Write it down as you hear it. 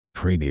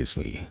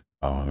Previously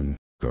on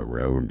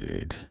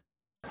Grounded.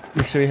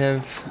 Make sure we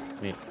have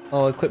Wait.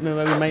 all equipment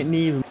that we might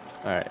need.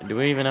 Alright, do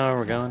we even know where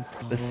we're going?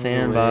 The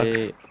sandbox.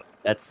 Wait.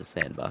 That's the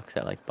sandbox.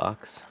 I like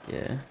box.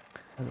 Yeah.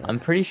 I'm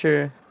pretty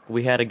sure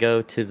we had to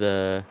go to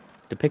the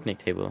picnic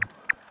table.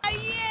 Yeah!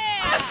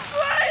 I'm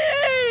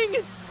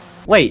flying!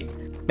 Wait,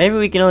 maybe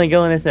we can only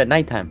go in this at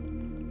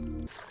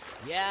nighttime.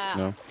 Yeah.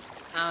 No.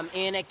 I'm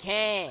in a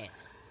can.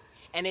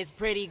 And it's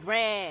pretty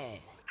grand.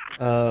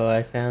 Oh,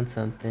 I found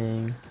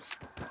something.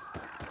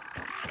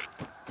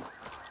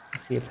 I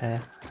see a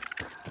path.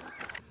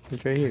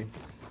 It's right here.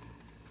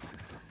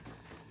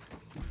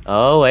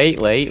 Oh, wait.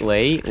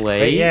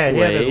 Yeah,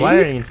 there's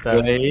wiring and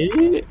stuff.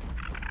 Wait.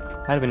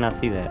 How did we not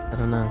see that? I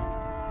don't know.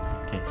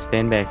 Okay,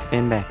 stand back.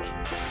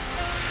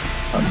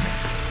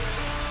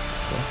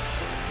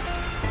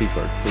 Please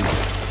work,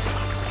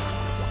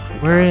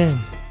 please. We're in.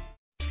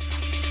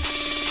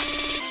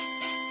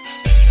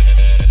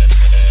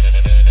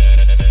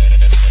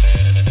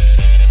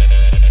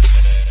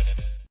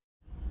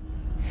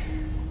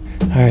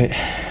 Alright,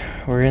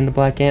 we're in the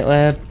Black Ant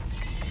Lab.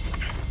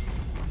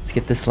 Let's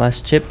get this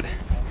last chip.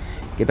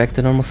 Get back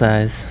to normal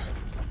size.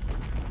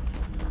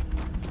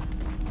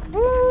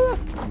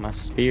 My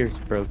spear's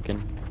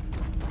broken.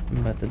 I'm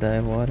about to die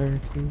of water.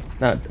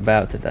 Not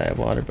about to die of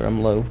water, but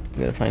I'm low.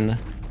 We gotta find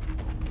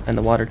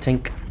the water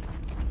tank.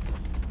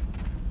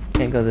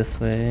 Can't go this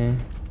way.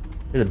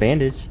 There's a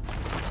bandage.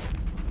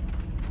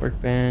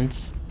 Workbench.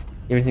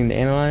 Anything to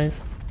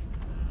analyze?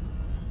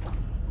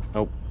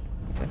 Nope.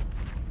 Okay.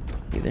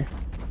 Either.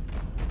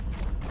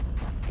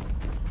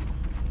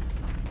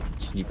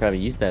 You probably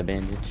used that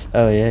bandage.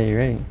 Oh yeah, you're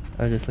right.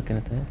 I was just looking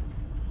at that.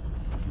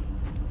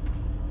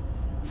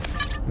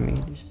 Let me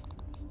just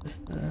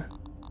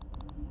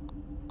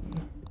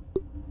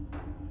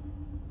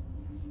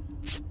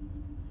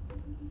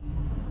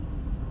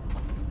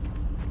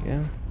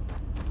yeah.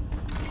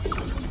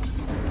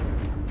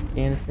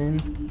 Scan us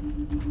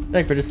in.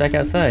 Like we're just back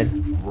outside.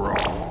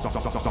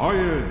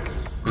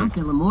 Science! I'm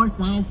feeling more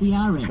sciencey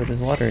already. But there's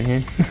water in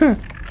here.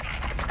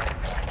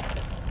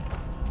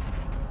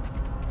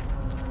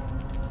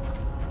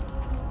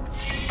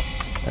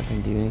 That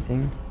didn't do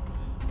anything.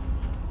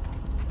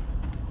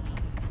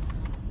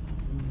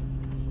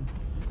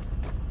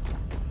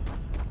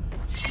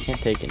 Can't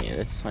take any of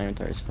this. My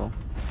inventory's full.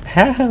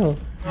 How?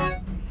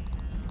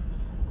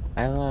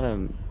 I have a lot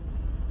of...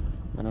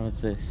 I don't know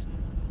what's this.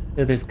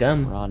 Oh, there's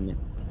gum. Raw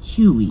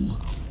Chewy.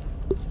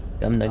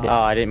 Gum nugget. Oh,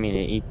 I didn't mean to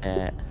eat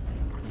that.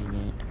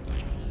 Dang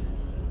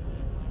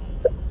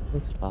it.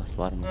 Oops, lost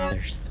a lot of my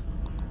thirst.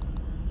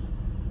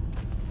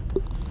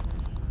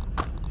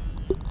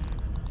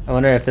 I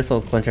wonder if this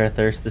will quench our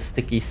thirst, the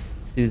sticky,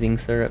 soothing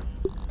syrup.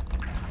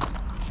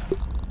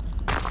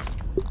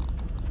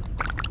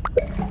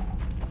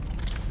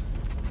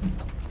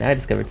 Now I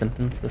discovered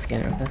something. Let's go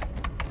scan it real fast.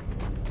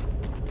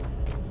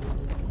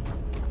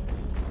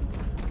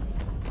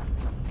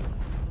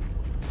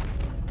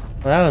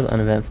 Well, that was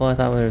uneventful. I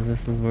thought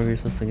this is where we were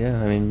supposed to go.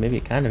 I mean, maybe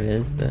it kind of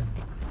is, but...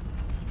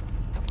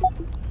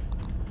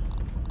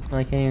 Well,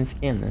 I can't even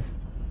scan this.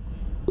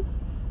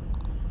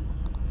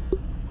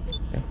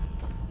 Okay.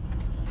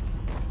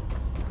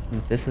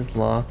 If this is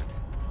locked...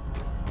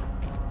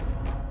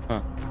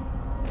 Huh.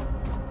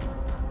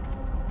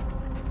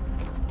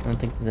 I don't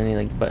think there's any,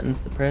 like,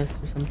 buttons to press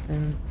or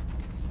something.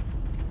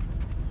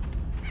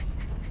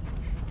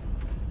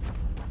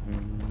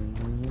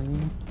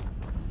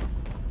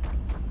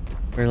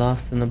 We're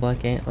lost in the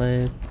Black Ant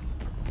Lab.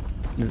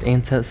 There's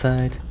ants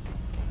outside.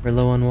 We're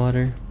low on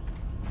water.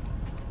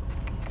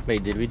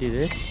 Wait, did we do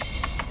this?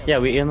 Yeah,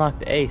 we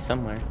unlocked A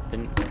somewhere,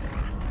 didn't we?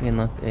 We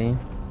unlocked A.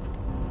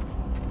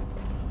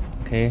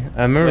 Okay,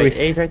 I remember Wait, we...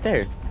 A's right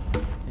there.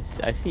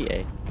 I see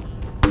A.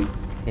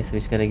 Okay, so we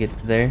just gotta get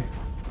to there.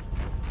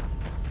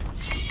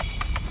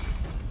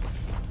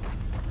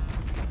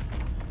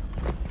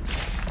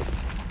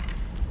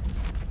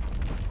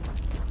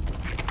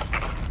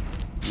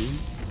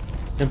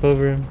 Jump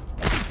over him.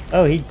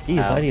 Oh, geez,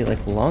 Ow. why do you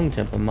like long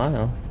jump a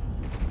mile?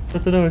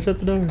 Shut the door, shut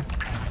the door.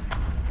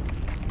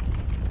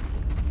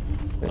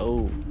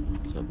 Oh,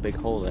 there's a big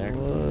hole there.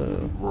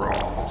 Whoa.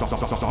 Actually,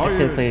 looks like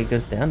Science! it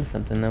goes down to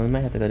something though. We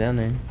might have to go down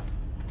there.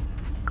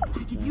 I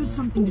could use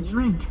something to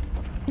drink.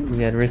 We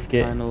gotta risk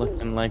it. Kinda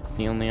looking like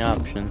the only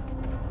option.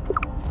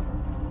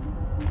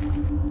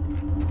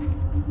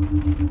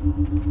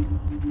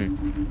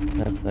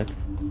 That sucked.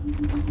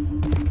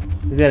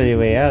 There's gotta be a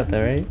way out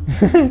though, right?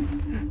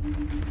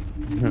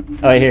 Oh,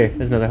 right here.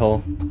 There's another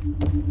hole.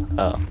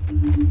 Oh.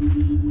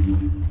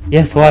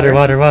 Yes, water,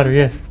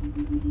 yes.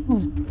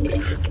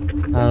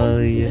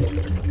 Hallelujah.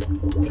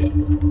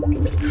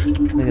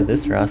 Look at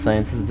this raw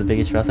science. This is the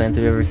biggest raw science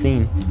I've ever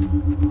seen.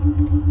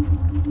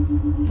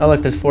 Oh,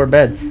 look, there's 4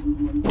 beds.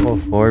 Oh,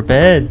 4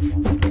 beds.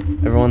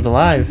 Everyone's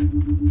alive.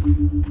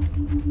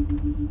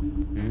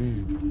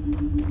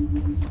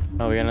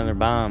 Oh, we got another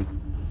bomb.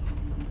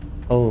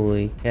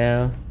 Holy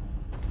cow.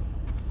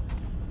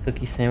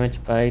 Cookie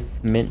sandwich bites,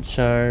 mint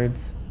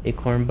shards,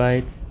 acorn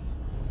bites,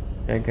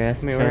 dry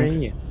grass Come here, where are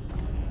chunks. you?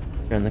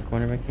 Around the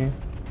corner back here.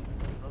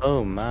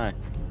 Oh my.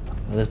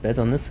 Oh, there's beds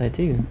on this side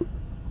too. I'm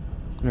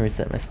gonna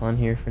reset my spawn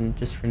here for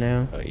just for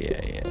now. Oh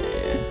yeah.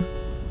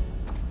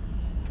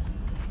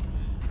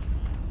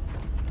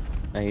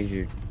 I use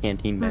your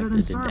canteen Better map than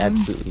did starving,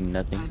 absolutely I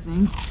nothing.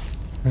 think.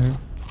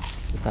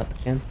 Without the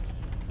fence.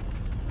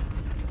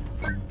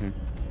 Mhm.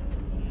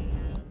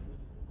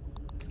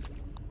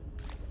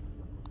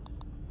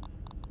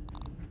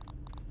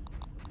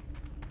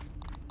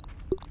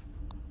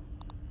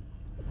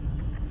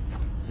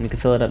 You can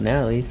fill it up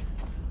now at least.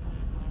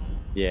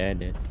 Yeah, I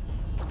did.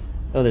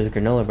 Oh, there's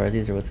granola bars.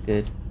 These are what's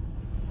good.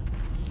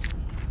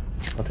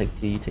 I'll take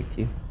 2. You take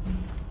 2.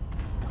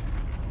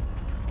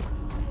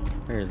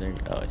 Where are they?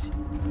 Oh, I see.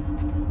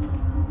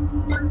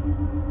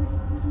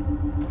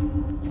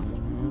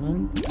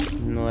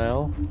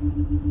 Well,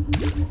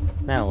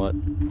 now what?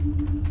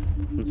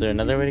 Is there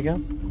another way to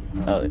go?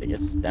 Oh, I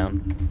guess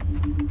down.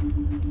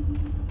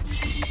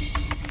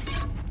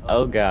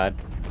 Oh god,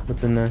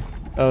 What's in there?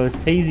 Oh, it's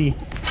Hazy.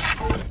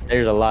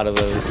 there's a lot of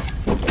those.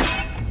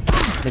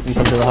 Make them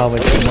come to the hallway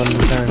one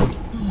at a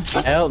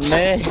time. Help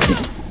me!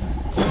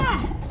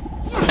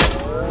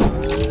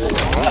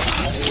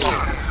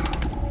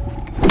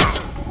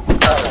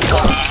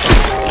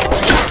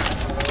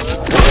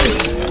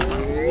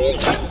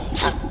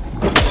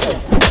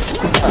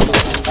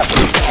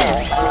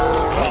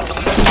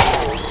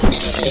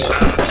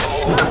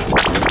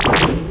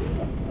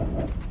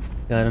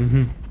 Got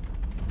him.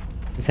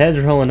 His head's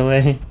rolling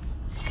away.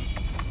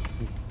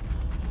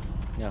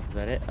 No, is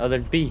that it? Oh,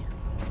 there's B.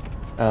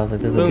 I was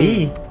like, there's a Boom.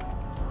 bee.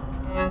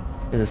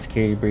 There's a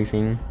security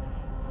briefing.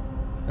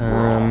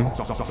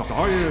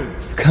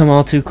 Science. Become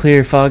all too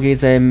clear. Fog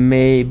haze that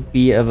may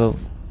be of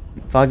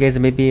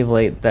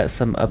late that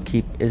some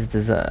upkeep is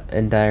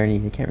in dire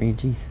need. I can't read.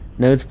 Jeez.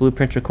 Notes,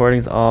 blueprints,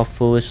 recordings, all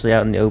foolishly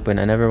out in the open.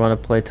 I never want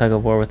to play tug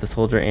of war with the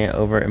soldier ant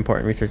over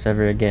important research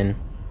ever again.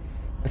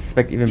 I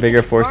suspect even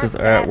bigger forces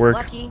are at work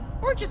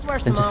Or just wear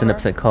than some just an armor.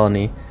 upset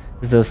colony.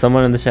 As though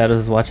someone in the shadows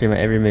is watching my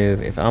every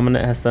move. If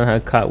Almanet has somehow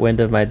caught wind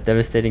of my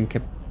devastating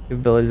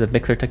capabilities of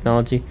mixer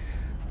technology,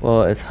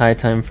 well, it's high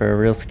time for a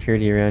real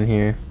security around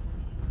here.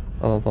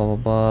 Blah blah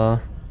blah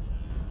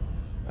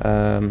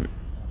blah.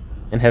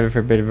 And heaven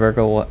forbid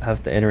Virgo will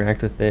have to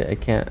interact with it. I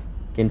can't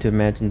begin to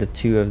imagine the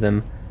two of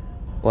them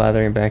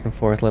blathering back and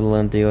forth, let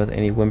alone deal with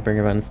any whimpering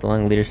about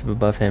installing leadership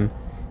above him.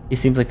 He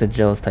seems like the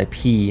jealous type.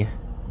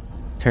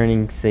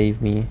 Turning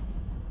save me.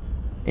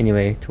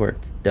 Anyway, to work.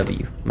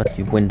 W. Must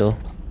be Wendell.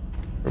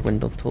 Or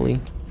Wendell Tully.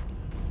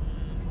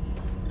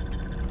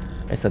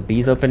 Alright, so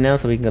B's open now,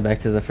 so we can go back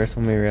to the first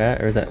one we were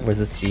at, or was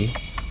this B?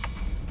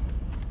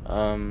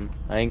 I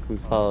think we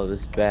follow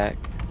this back.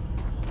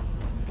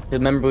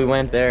 Remember we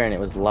went there and it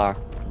was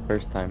locked the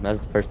first time. That's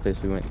the first place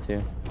we went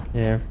to.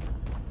 Yeah.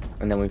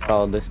 And then we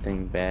followed this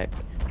thing back.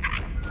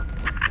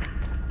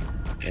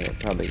 And it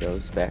probably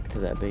goes back to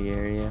that big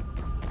area.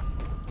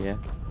 Yeah.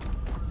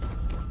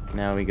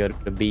 Now we go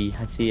to B.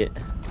 I see it.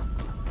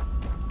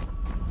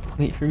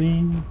 Wait for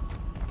me.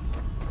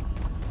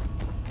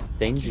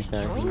 Danger Keep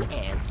sign. killing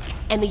ants,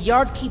 and the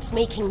yard keeps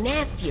making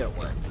nastier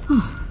ones.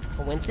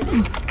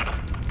 Coincidence?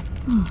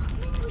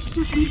 We should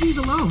just leave these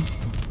alone.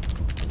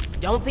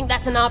 Don't think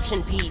that's an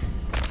option, Pete.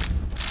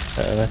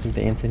 Uh-oh, I think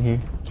the ant's in here.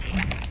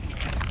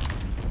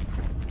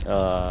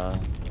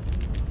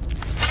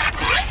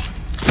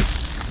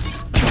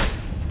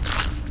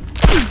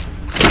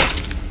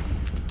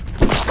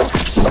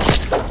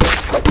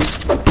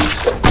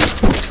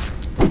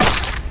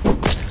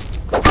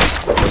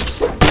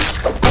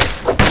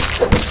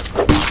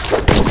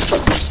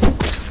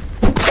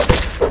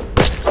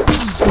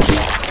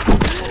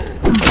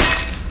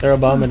 They're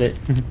bombing it.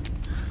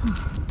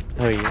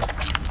 Oh yes.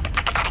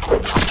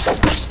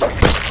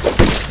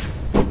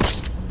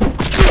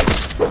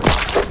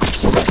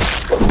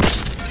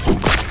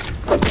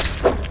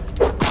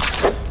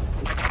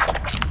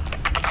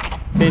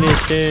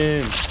 Finish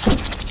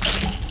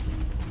him.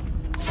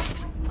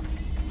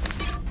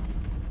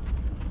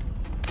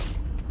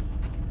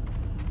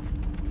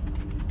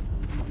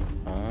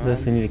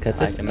 Does we need to cut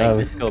I this? can make Oh,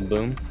 this go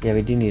boom. yeah,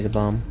 we do need a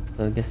bomb.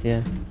 So I guess,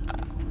 yeah.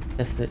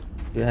 Test it.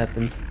 See what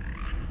happens.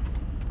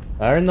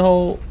 Fire in the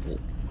hole.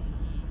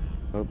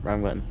 Oh,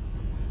 wrong button.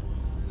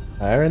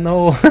 Fire in the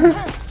hole.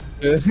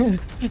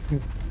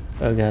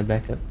 Oh god,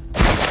 back up.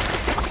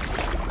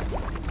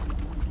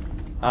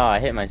 Oh, I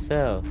hit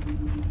myself.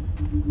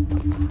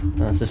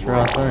 No, it's just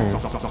raw science.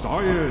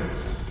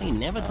 Science. He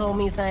never told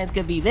me science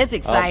could be this Oh,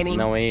 exciting.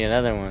 no, we need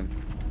another one.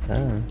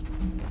 Oh.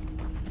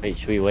 Wait,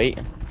 should we wait?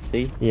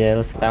 See? Yeah,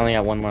 let's I only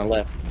have one more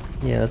left.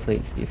 let's wait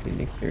and see if we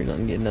make sure we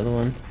don't get another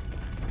one.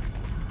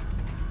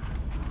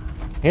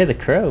 I hear the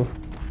crow.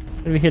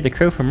 Where do we hear the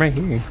crow from? Right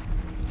here.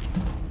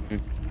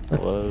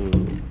 Whoa.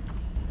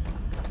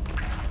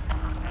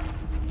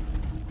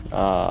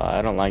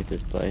 I don't like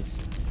this place.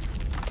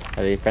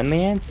 Are they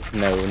friendly ants?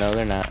 No,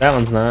 they're not. That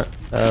one's not.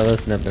 Oh,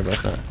 those no, they're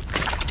both not.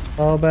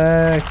 Fall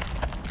back.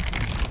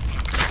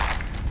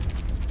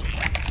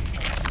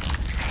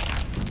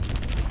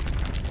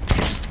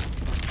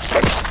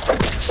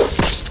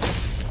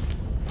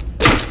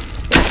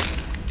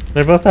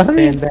 They're both on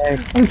me. Stand back.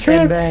 I'm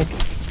Stand trapped. back.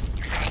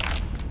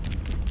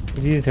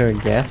 Did you throw a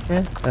gas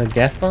man? A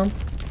gas bomb?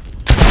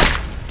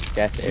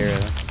 Gas arrow.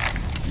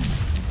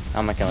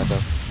 I'm not killing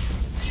myself.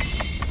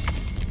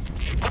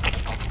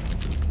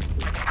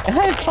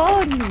 It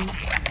followed me.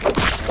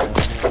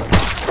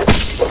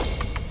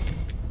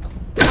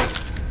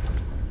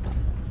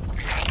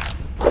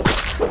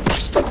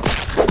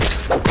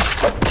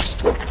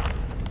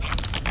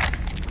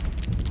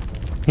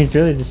 He's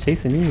really just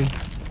chasing you.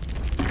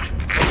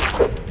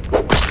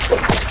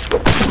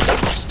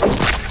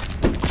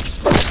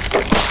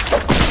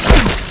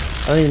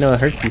 I don't even know what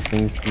hurts these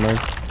things the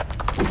most.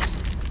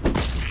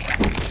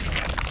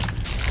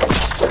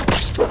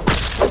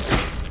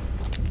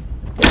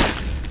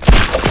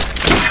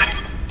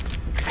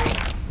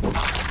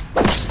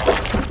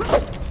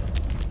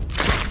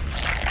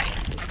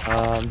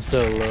 I'm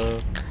so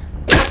low.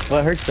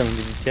 What hurts them?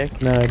 Did you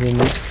check? No, I didn't.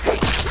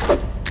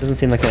 Doesn't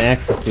seem like an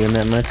axe is doing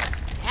that much.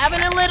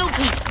 Having a little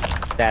peek.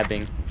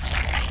 Stabbing.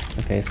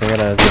 Okay, so what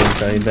I was doing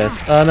probably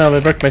best. Oh no, they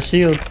broke my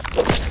shield.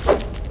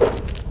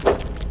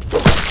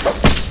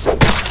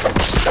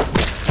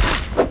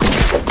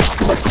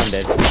 I'm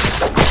dead.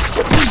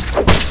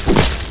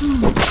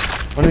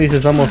 One of these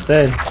is almost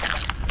dead.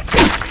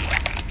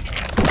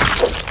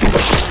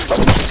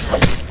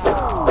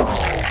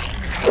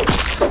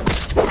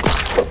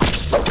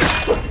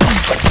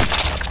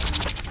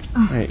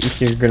 Alright,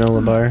 eat your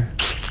granola bar.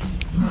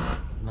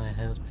 My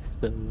health is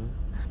so low.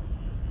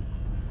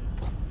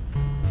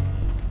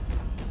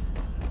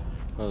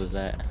 What was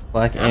that?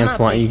 Black I'm ants not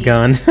want you picky.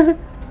 gone.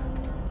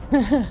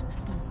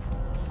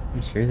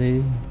 I'm sure they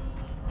do.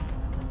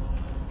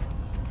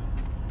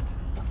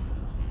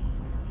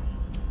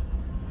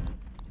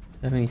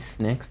 Have any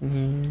snacks in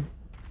here?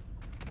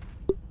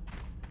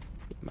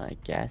 My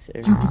gas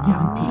Turn arrow. it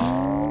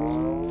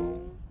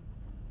down,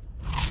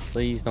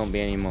 Please don't be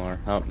any more.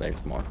 Oh,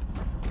 there's more.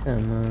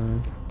 Come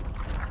on.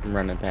 I'm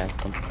running past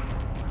them.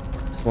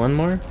 Just one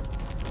more?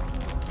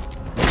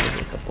 Maybe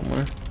a couple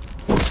more.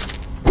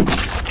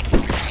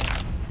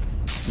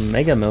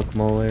 Mega milk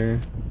molar.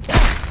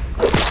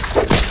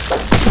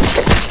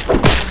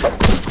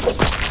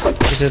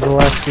 These are the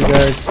last two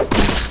guards.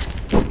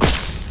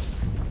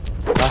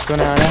 Last one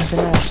out, last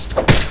one out.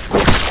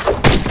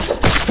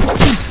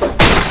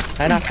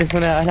 I knocked this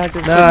one out, I knocked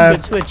this No,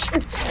 one. Switch.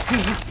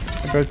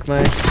 I broke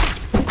my...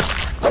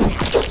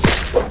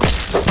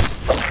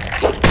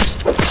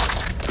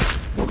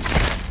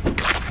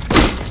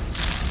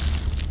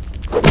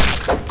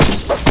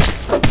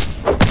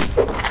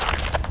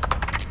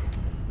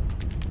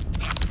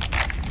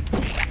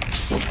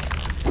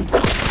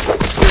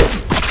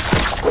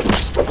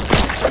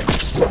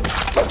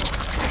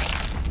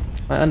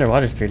 My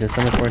underwater spear does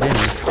so much more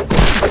damage.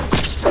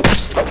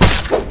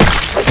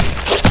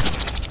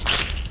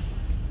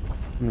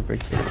 I'm gonna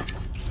break it.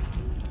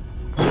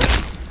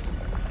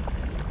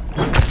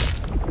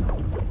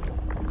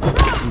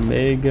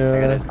 Mega. I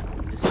got it.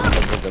 This is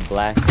over the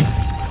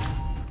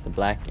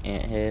black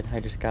ant head. I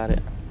just got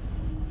it.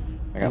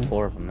 I got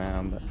 4 of them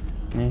now, but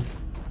Nice.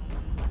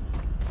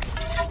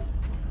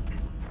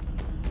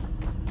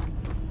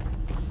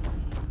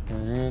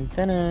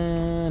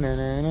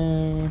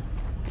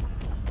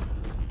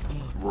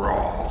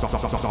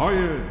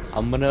 Science.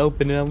 I'm gonna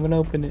open it. I'm gonna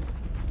open it.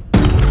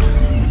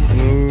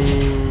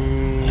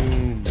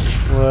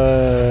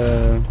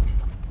 Whoa.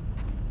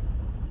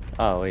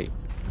 Oh wait.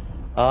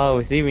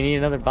 Oh, see, we need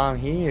another bomb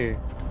here.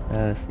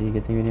 So you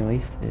good thing we didn't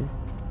waste it.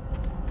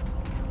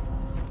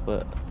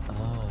 But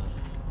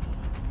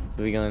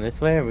so we going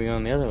this way or we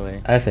going the other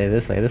way? I say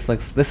this way. This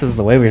is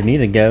the way we need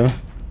to go. So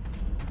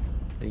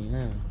you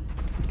know.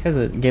 Because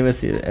it gave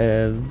us it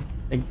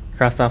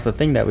crossed off the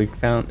thing that we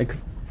found,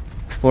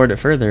 explored it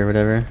further or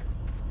whatever.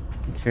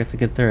 Make sure it's a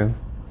good throw.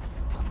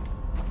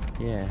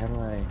 Yeah. How do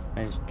I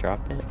just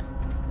drop it?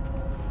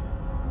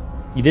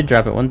 You did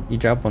drop it one. You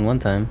dropped one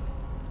time.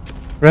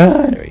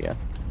 Run! There we go.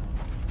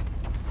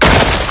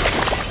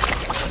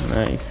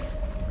 Nice.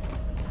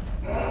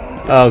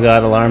 Oh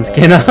god, alarms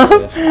get off.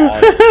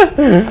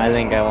 I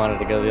think I wanted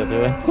to go the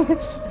other way.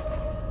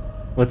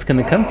 What's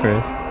gonna come for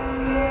us?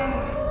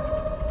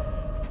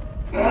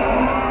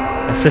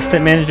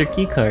 Assistant manager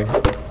keycard.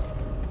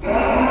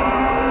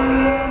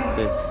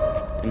 This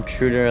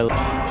intruder.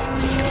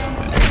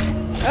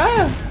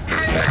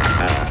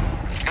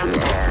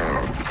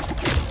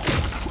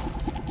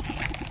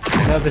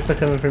 Oh, they're still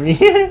coming for me.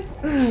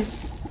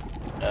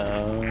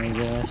 Oh my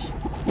gosh.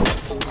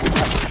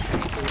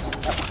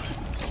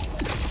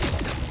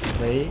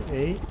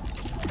 Wait.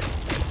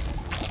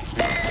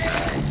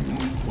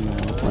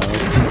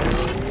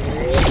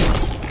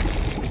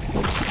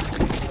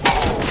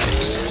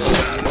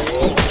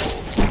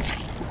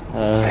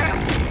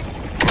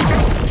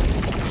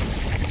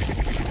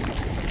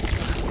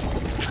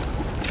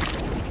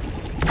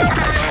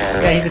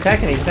 Yeah, he's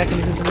attacking me. He's attacking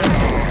me.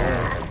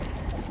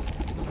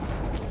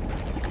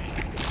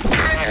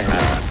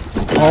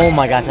 Oh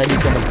my gosh, I did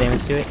so much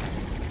damage to it.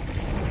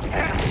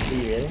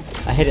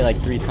 I hit it like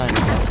 3 times,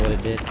 that's what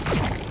it did.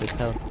 With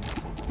health.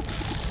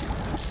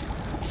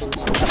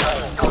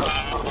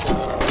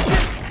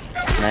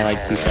 and I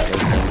like two-shot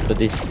those things. But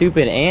this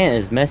stupid ant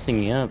is messing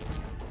me up.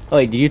 Oh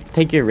wait, did you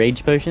take your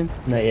rage potion?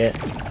 Not yet.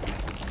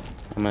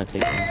 I'm gonna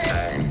take one.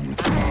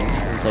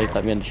 Until you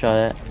stop getting shot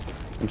at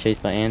and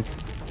chased by ants.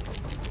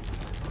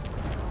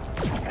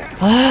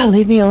 Ah,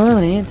 leave me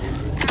alone, ant.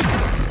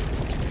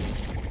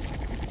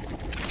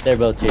 They're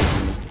both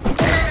chasing me.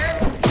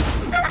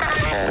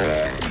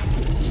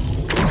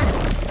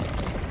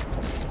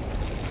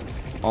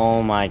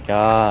 Oh my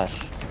gosh.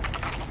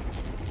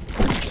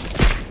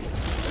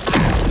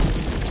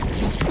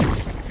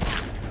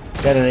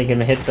 Gotta make him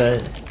hit the...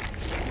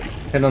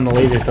 Turn on the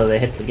laser so they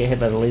get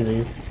hit by the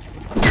lasers.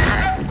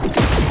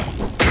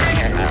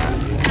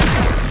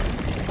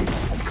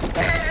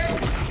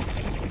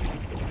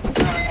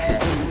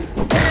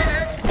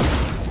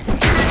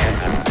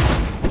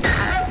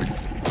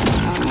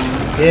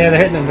 Yeah, they're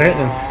hitting him,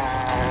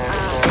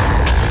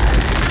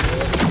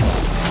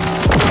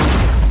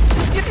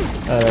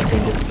 Oh, that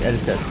thing I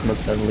just got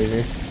smoked by the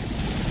laser.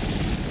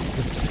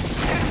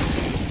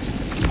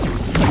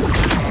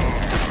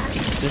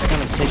 Just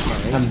gonna take my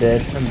rage. I'm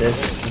dead.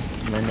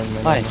 Never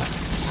mind. Why?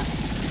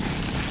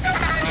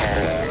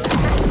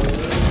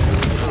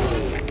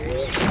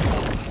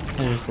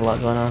 There's just a lot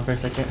going on for a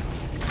second.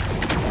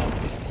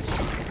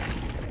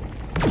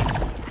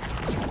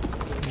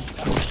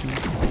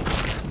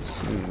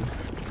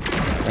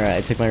 Alright,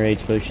 I took my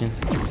rage potion.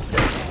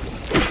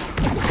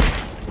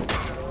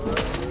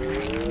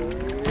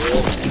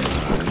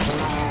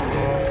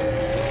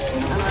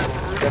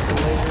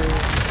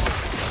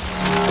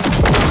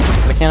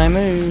 Why can't I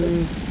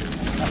move?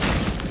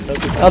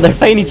 Oh, they're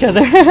fighting each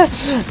other.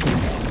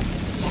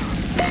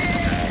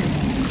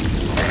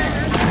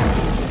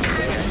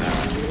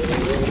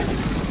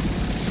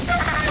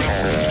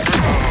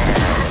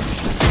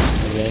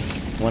 Okay,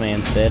 one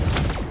ant's dead.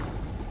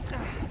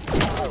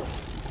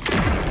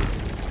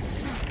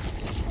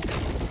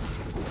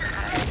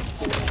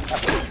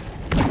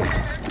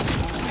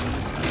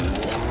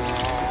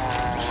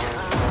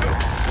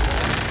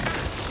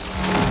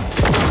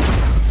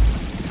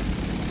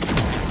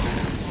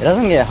 It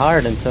doesn't get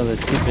hard until the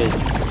stupid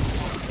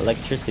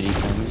electricity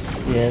comes.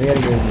 Yeah, we gotta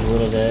get these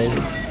little guys.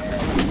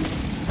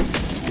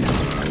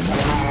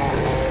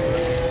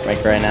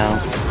 Like right now.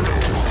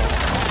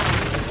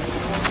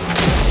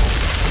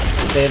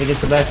 Stay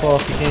against the back wall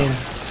if you can.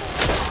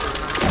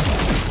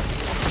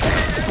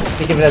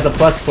 Think of it as a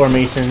plus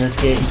formation in this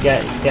game. You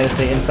gotta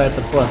stay inside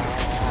the plus.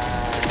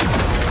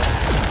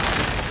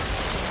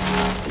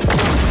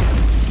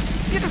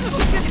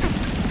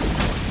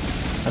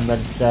 I'm about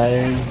to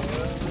die.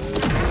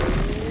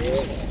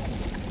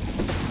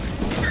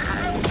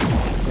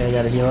 Okay, I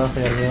gotta heal off.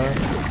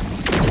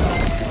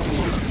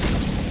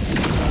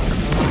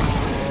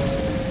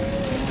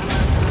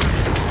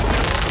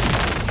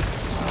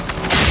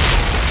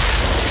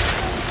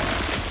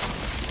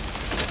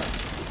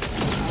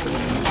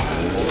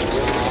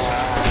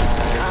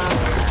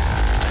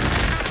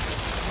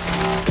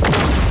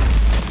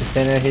 Just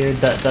stand right here,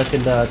 duck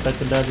and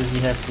dodge as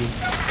you have to.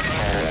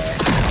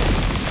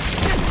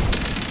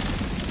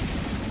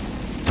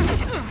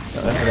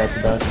 Oh, I forgot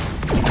to dodge.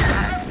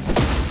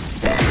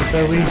 So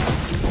we...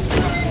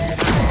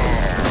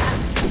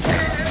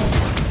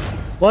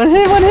 One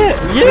hit!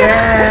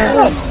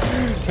 Yeah!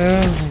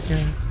 Oh my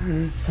god.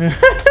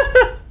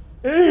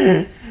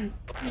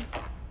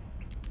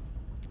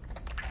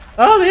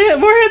 Oh,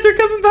 more ants are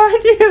coming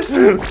behind you!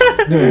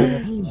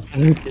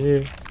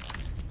 Okay.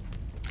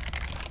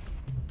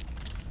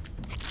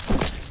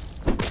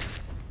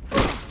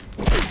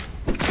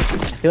 I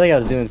feel like I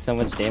was doing so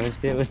much damage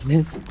to it with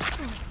this.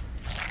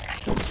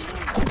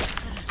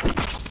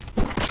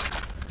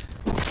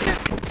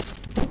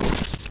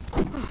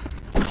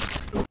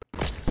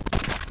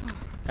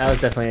 I was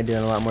definitely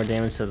doing a lot more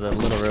damage to the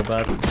little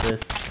robots with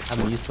this.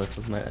 I'm useless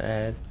with my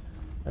head.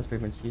 That's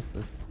pretty much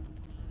useless.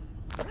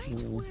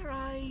 Right where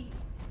I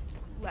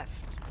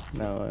left.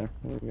 No,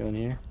 we're going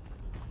here.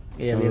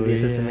 Yeah, we have the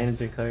assistant yeah.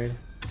 manager card.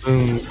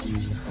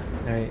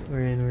 Alright,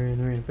 we're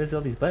in. What's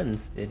all these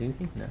buttons? Did they do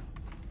anything? No.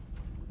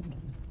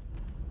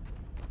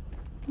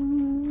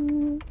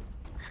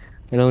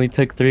 It only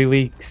took 3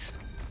 weeks.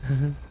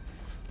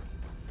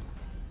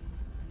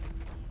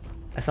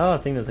 I saw a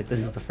thing that was like,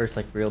 this is the first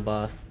like real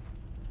boss.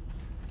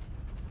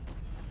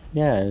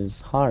 Yeah, it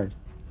was hard.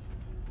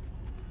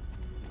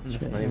 That's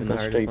Sure, not even go the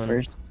hardest straight one.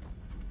 first.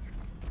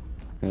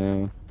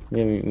 No,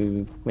 we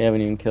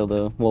haven't even killed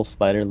a wolf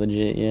spider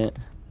legit yet.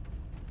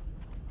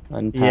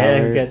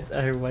 Unpowered. Yeah,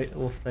 our white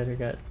wolf spider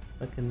got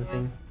stuck in the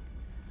thing.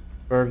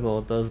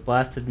 Burgle, those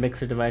blasted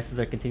mixer devices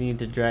are continuing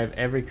to drive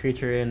every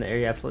creature in the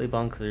area absolutely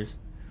bonkers.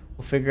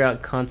 We'll figure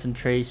out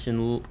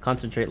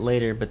concentrate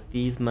later, but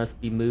these must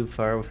be moved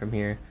far away from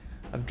here.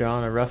 I've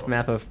drawn a rough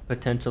map of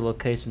potential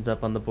locations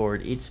up on the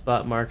board. Each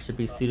spot marked should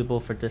be suitable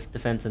for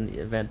defense in the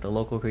event the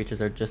local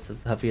creatures are just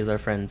as huffy as our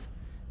friends.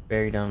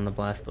 Buried down on the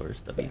blast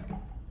doors. W. Is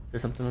there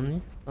something on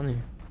here? On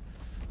here.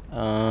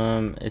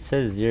 It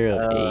says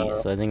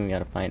 08, so I think we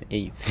gotta find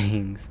 8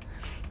 things.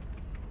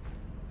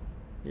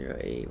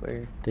 08,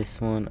 where? This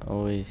one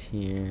always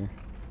here.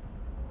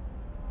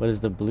 What does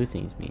the blue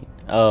things mean?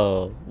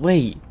 Oh,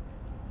 wait.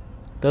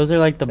 Those are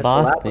like the That's the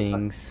boss lab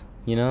things.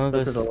 You know?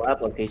 Those are the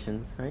lab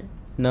locations, right?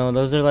 No,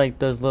 those are like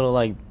those little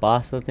like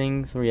bossa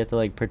things where you have to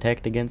like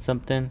protect against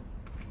something.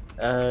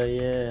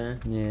 Yeah.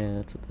 Yeah,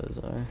 that's what those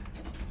are.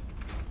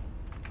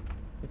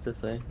 What's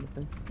this way?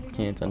 Nothing?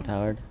 Okay, it's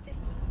unpowered.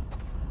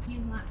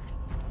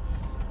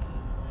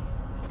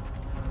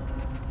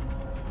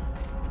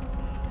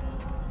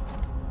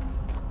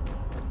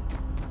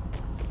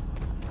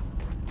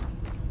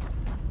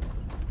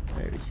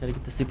 Alright, we just gotta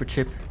get the super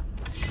chip.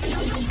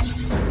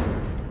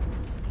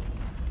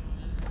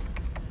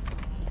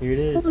 Here it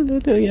is.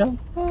 Hallelujah.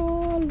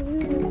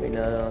 Wait,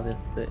 no, this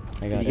is it. I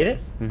Did got you get it?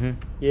 Mm-hmm.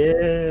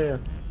 Yeah.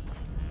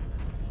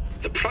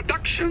 The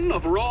production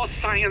of raw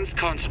science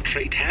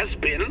concentrate has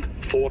been,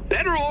 for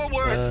better or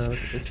worse, Look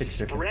at this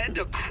picture. spread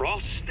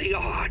across the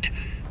yard.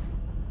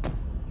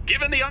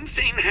 Given the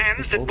unseen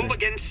hands that move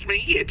against me,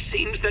 it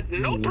seems that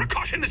no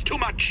precaution is too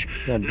much.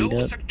 Got beat No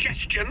up.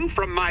 suggestion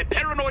from my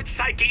paranoid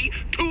psyche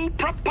too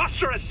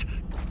preposterous.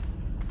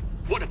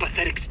 What a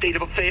pathetic state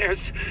of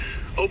affairs.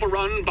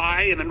 Overrun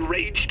by an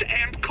enraged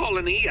ant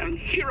colony, and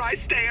here I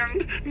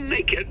stand,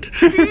 naked,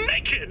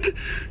 naked,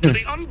 to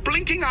the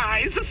unblinking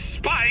eyes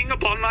spying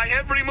upon my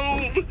every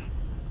move.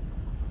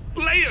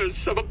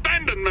 Layers of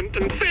abandonment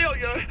and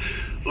failure,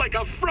 like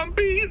a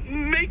frumpy,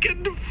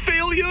 naked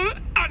failure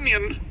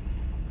onion.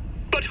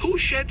 But who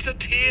sheds a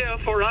tear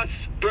for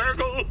us,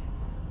 Burgle?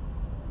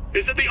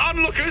 Is it the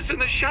onlookers in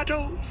the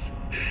shadows?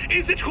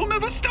 Is it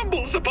whomever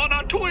stumbles upon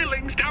our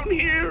toilings down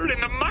here in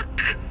the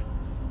muck?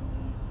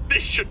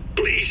 This should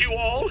please you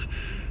all.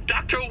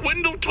 Dr.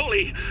 Wendell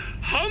Tully,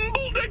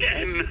 humbled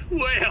again.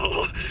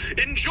 Well,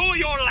 enjoy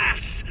your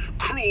laughs,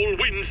 cruel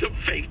winds of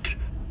fate.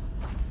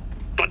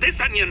 But this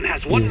onion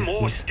has one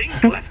more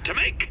stink left to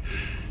make.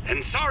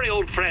 And sorry,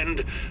 old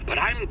friend, but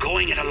I'm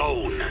going it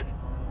alone.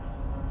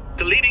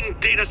 Deleting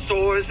data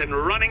stores and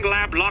running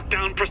lab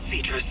lockdown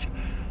procedures.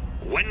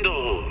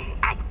 Wendell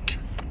out.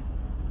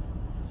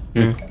 I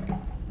don't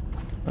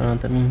know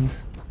what that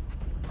means.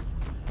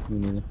 Me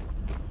neither.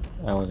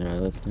 I wasn't really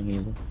listening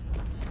either.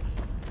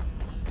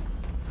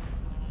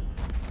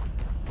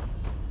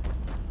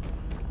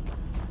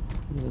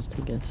 Let's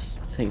take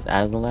us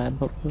out of the lab,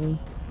 hopefully.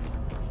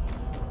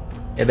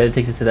 Yeah, I bet it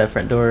takes us to that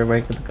front door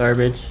right with the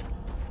garbage.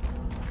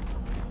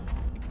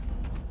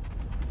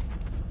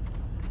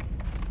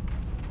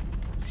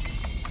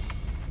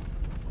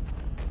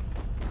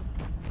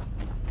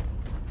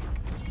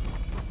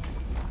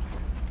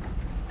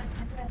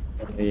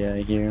 Yeah,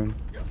 I hear him.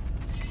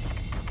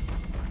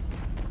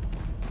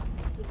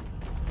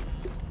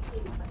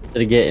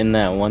 To get in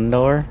that one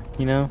door,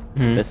 you know?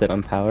 Mhm. If it's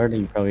unpowered,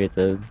 you probably have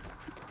to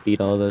beat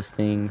all those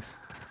things.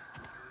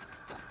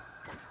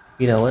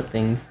 You know what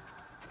things?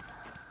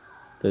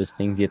 Those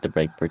things you have to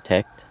like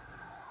protect.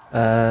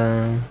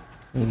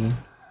 Maybe.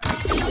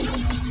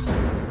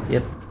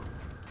 Yep.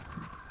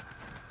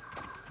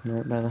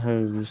 Right by the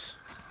hose.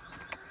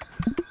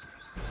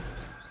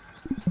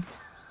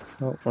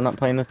 Well, we're not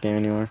playing this game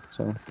anymore,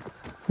 so.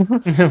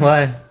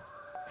 Why?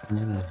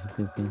 Yeah, I hate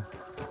this game.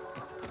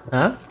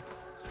 Huh?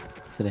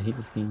 I said I hate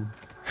this game.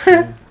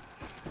 I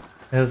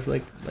was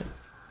like,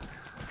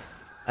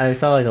 I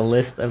saw like a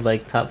list of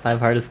like top 5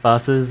 hardest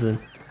bosses, and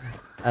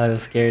I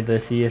was scared to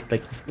see if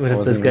like what if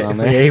this Wasn't guy, even on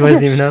there. yeah, he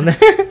wasn't even on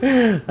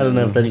there. I don't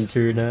know if that's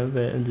true or not,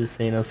 but I'm just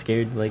saying I was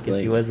scared like if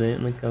he Like-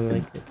 wasn't, like I'm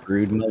like,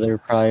 Brood Mother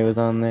probably was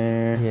on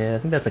there. yeah, I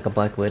think that's like a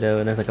Black Widow,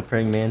 and there's like a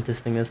praying mantis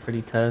thing that's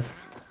pretty tough.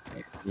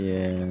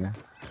 Yeah.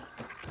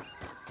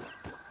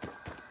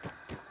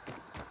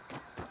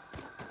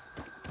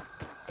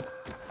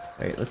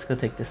 All right, let's go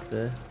take this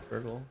to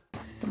Burgle.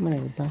 Come on,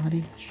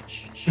 everybody.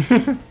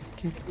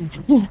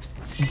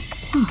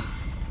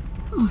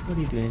 What are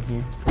you doing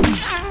here?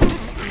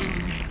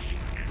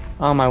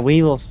 Oh, my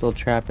Weevil's still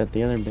trapped at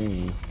the other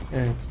baby.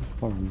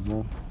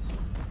 Horrible.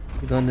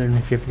 He's wondering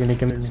if you're gonna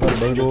come in.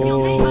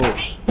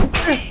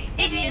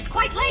 It is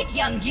quite late,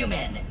 young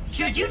human.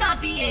 Should you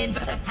not be in,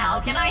 how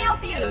can I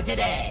help you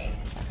today?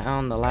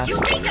 Found the last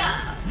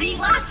Eureka! The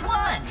last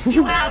one!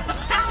 You have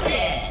found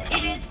it!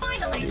 It is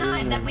finally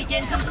time that we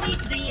can complete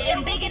the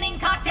embiggening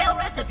cocktail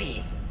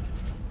recipe.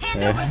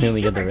 Hand over the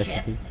we got the super chip,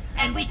 recipe.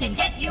 and we can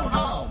get you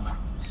home.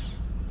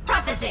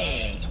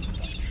 Processing.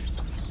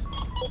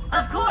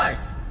 Of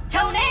course,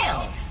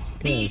 toenails.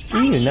 The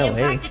tiny no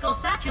way. impractical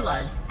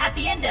spatulas at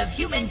the end of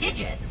human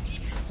digits.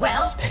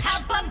 Well,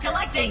 have fun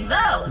collecting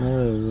those.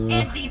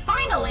 And the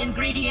final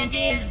ingredient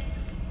is...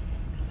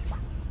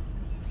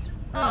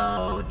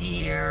 Oh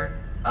dear.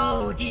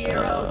 Oh dear,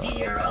 oh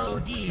dear, oh I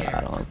dear.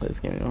 don't want to play this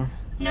game anymore.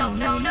 No,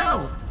 no,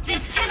 no.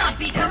 This cannot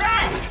be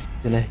correct.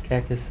 Gonna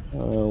cactus.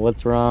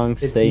 What's wrong?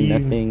 It's Say you.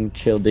 nothing.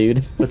 Chill,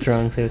 dude. What's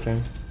wrong? Say what's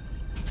wrong.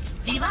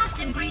 The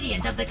last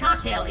ingredient of the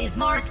cocktail is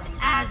marked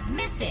as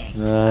missing.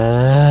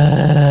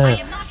 I Uh,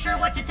 am not sure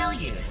what to tell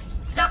you.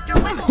 Dr.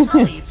 Wendell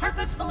Tully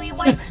purposefully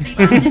wiped the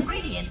last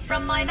ingredient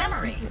from my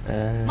memory.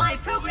 My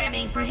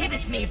programming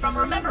prohibits me from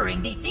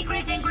remembering the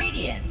secret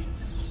ingredient.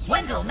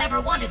 Wendell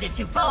never wanted it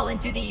to fall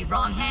into the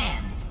wrong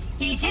hands.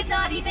 He did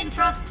not even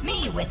trust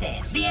me with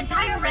it. The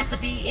entire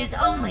recipe is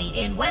only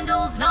in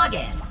Wendell's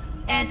noggin.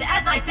 And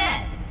as I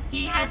said,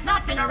 he has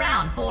not been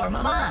around for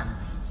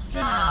months.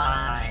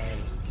 Sigh.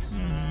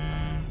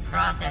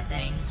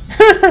 Processing.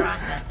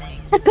 Processing.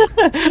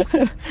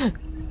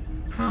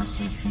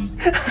 Processing.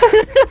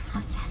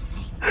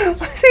 Processing.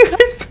 Why is he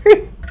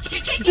whispering?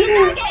 Chicken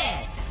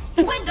nuggets!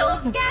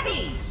 Wendell's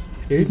Scabby!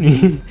 Scared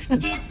me.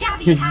 His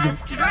Scabby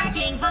has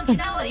tracking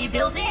functionality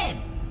built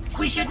in.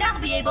 We should now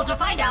be able to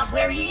find out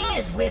where he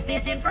is with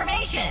this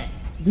information.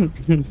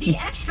 The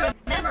extra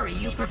memory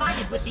you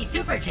provided with the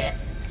super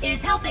chips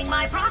is helping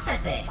my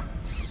processing.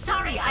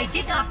 Sorry, I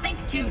did not think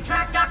to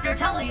track Dr.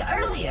 Tully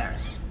earlier.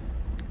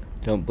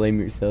 Don't blame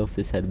yourself,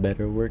 this had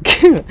better work.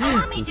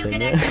 Allow me to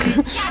connect to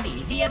his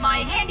Scabby via my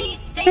handy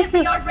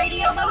state-of-the-art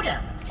radio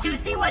modem to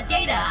see what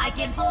data I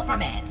can pull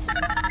from it.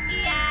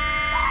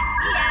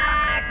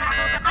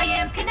 I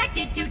am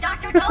connected to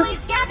Dr. Tully's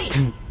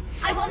Scabby.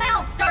 I will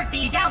now start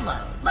the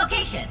download.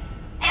 Location,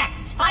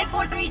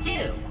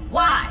 X5432,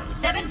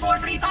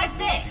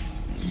 Y74356,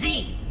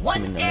 Z,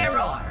 1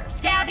 error,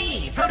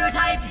 Scabby,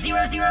 prototype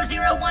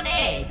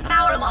 0001A,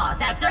 power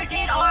loss at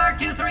circuit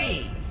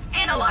R23.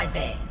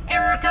 Analyzing,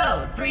 error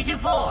code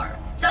 324,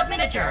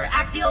 subminiature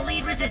axial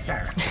lead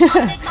resistor,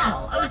 alternate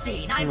model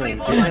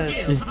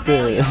OC93412, Just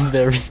failure.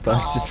 the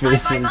responses for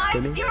this one is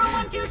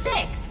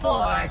 555-0126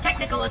 for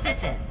technical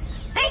assistance.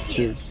 Thank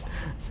you.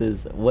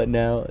 Says, what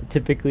now?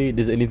 Typically,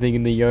 does anything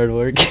in the yard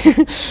work?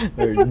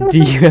 Or do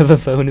you have a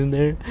phone in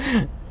there?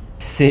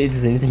 Say,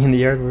 does anything in the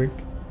yard work?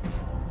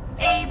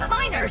 A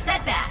minor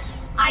setback.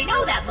 I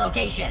know that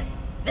location.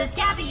 The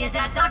Scabby is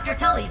at Dr.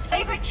 Tully's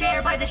favorite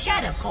chair by the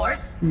shed, of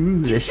course.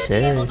 Ooh, You the should be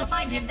able shed. to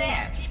find him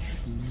there.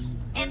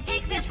 And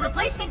take this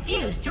replacement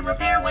fuse to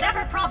repair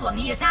whatever problem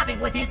he is having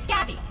with his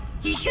Scabby.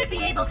 He should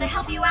be able to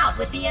help you out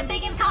with the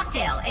Embiggen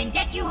cocktail and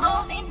get you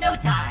home in no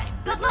time.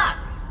 Good luck.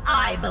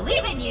 I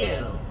believe in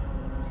you.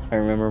 I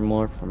remember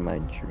more from my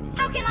dream.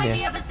 How can I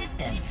be of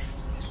assistance?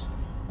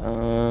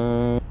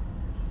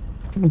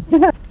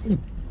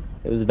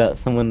 It was about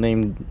someone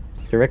named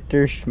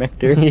Director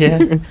Schmechter. Yeah.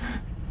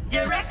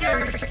 Director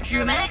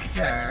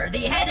Schmechter, the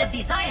head of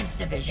the science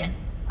division,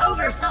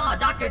 oversaw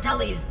Dr.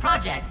 Tully's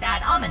projects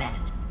at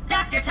Ominent.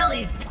 Dr.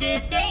 Tully's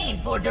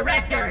disdain for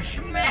Director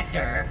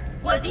Schmechter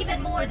was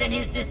even more than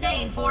his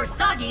disdain for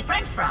soggy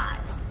French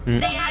fries. They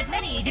had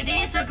many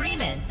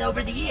disagreements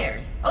over the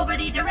years over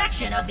the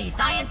direction of the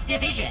science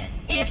division.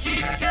 If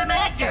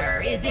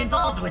Schmechter is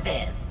involved with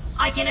this,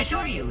 I can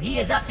assure you he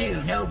is up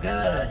to no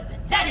good.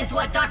 That is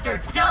what Dr.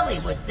 Tully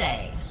would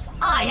say.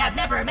 I have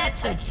never met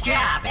the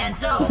chap and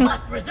so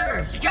must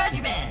reserve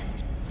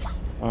judgment.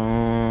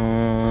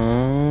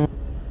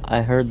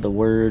 I heard the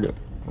word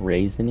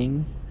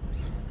raisioning.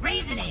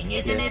 Raisioning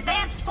is an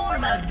advanced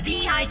form of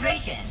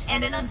dehydration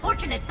and an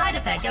unfortunate side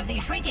effect of the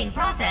shrinking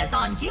process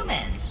on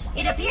humans.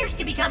 It appears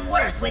to become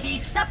worse with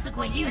each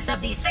subsequent use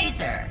of the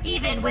spacer.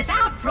 Even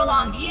without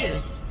prolonged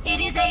use, it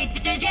is a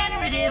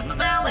degenerative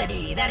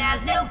malady that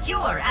has no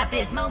cure at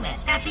this moment.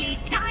 At the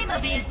time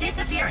of his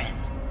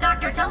disappearance,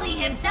 Dr. Tully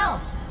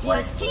himself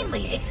was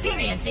keenly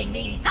experiencing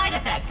the side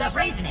effects of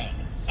raisioning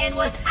and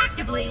was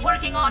actively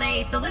working on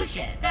a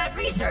solution. That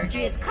research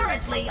is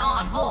currently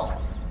on hold.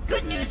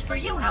 Good news for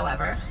you,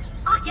 however.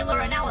 Ocular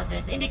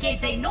analysis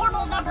indicates a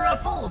normal number of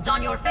folds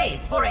on your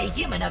face for a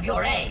human of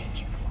your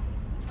age.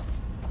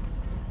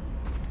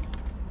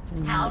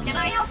 How can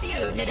I help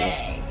you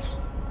today?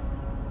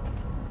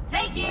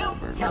 Thank you.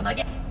 Come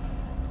again.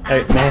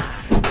 Alright,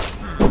 Max.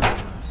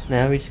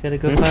 Now we just gotta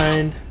go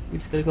find.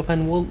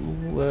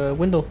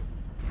 Wendell.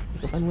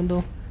 Go find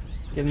Wendell.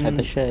 Give him At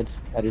the shed.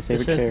 At his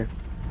favorite shed. chair.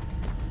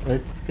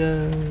 Let's go.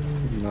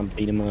 And I'll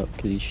beat him up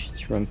because he's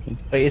shrunken.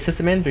 Wait, it's just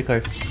a manager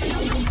card.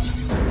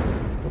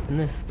 Open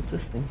this. What's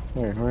this thing?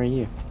 Where are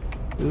you?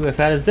 Ooh, I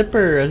found a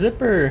zipper. A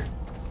zipper.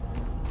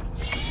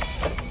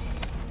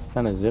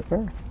 Found a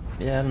zipper?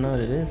 Yeah, I don't know what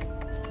it is.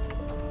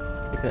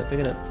 Pick it up. Pick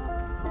it up.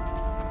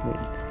 Wait.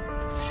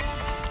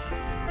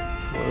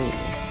 Whoa.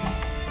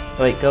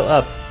 Wait, go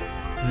up.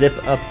 Zip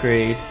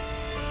upgrade.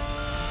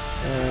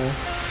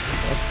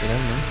 Upgrade, I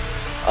don't know.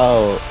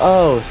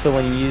 Oh, so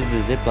when you use the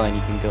zip line,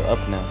 you can go up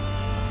now.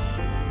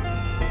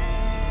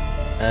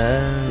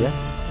 Yeah?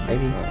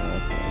 Maybe.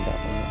 That's what I got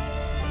from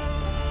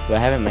it. Do I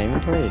have it in my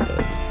inventory or do I just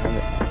have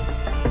it?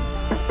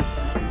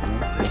 No,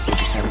 I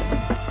just have it.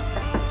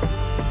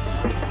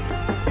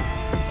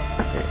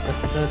 Okay,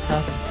 let's go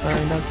top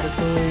find Dr.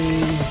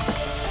 Toy.